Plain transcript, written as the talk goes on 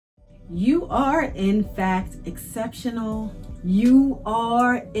You are, in fact, exceptional. You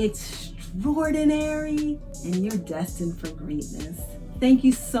are extraordinary, and you're destined for greatness. Thank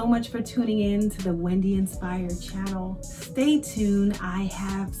you so much for tuning in to the Wendy Inspired channel. Stay tuned. I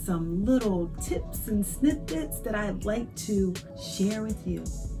have some little tips and snippets that I'd like to share with you.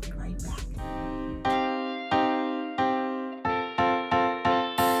 Be right back.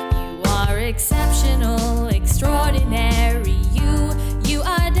 You are exceptional, extraordinary. You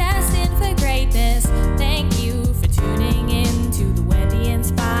are destined for greatness. Thank you for tuning in to the Wendy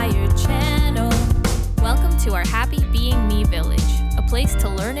Inspired channel. Welcome to our Happy Being Me Village, a place to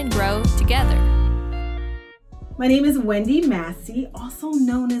learn and grow together. My name is Wendy Massey, also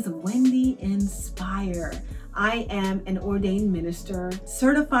known as Wendy Inspire. I am an ordained minister,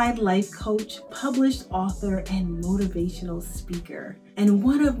 certified life coach, published author, and motivational speaker. And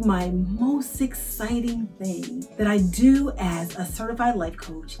one of my most exciting things that I do as a certified life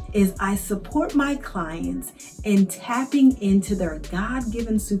coach is I support my clients in tapping into their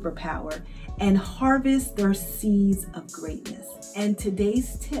God-given superpower and harvest their seeds of greatness. And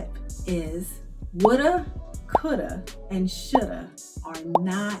today's tip is woulda, coulda, and shoulda are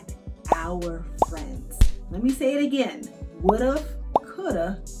not our friends. Let me say it again. Woulda,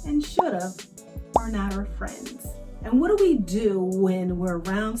 coulda, and shoulda are not our friends. And what do we do when we're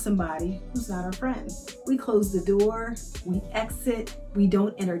around somebody who's not our friend? We close the door, we exit, we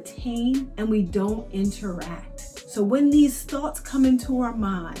don't entertain, and we don't interact. So when these thoughts come into our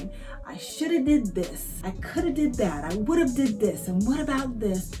mind, I should have did this, I could have did that, I would have did this, and what about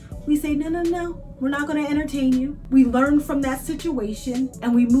this? We say, no, we're not going to entertain you. We learn from that situation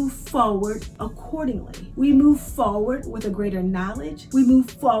and we move forward accordingly. We move forward with a greater knowledge. We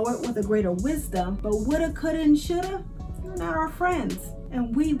move forward with a greater wisdom. But woulda, coulda, and shoulda, you're not our friends,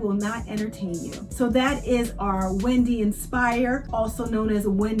 and we will not entertain you. So that is our Wendy Inspire, also known as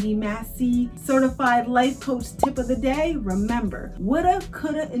Wendy Massey, certified life coach tip of the day. Remember, woulda,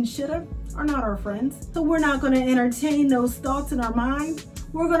 coulda, and shoulda are not our friends. So we're not going to entertain those thoughts in our mind.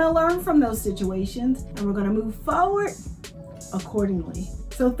 We're going to learn from those situations and we're going to move forward accordingly.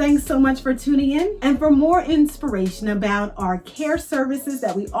 So thanks so much for tuning in. And for more inspiration about our care services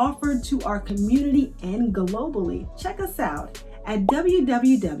that we offer to our community and globally, check us out at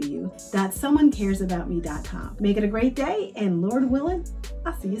www.someonecaresaboutme.com. Make it a great day, and Lord willing,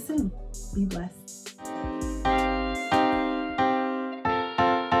 I'll see you soon. Be blessed.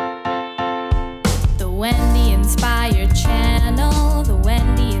 The Wendy Inspired channel, the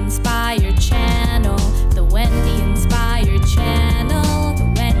Wendy Inspired channel, the Wendy Inspired channel, the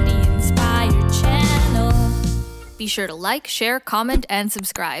Wendy Inspired channel. Be sure to like, share, comment, and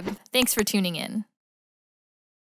subscribe. Thanks for tuning in.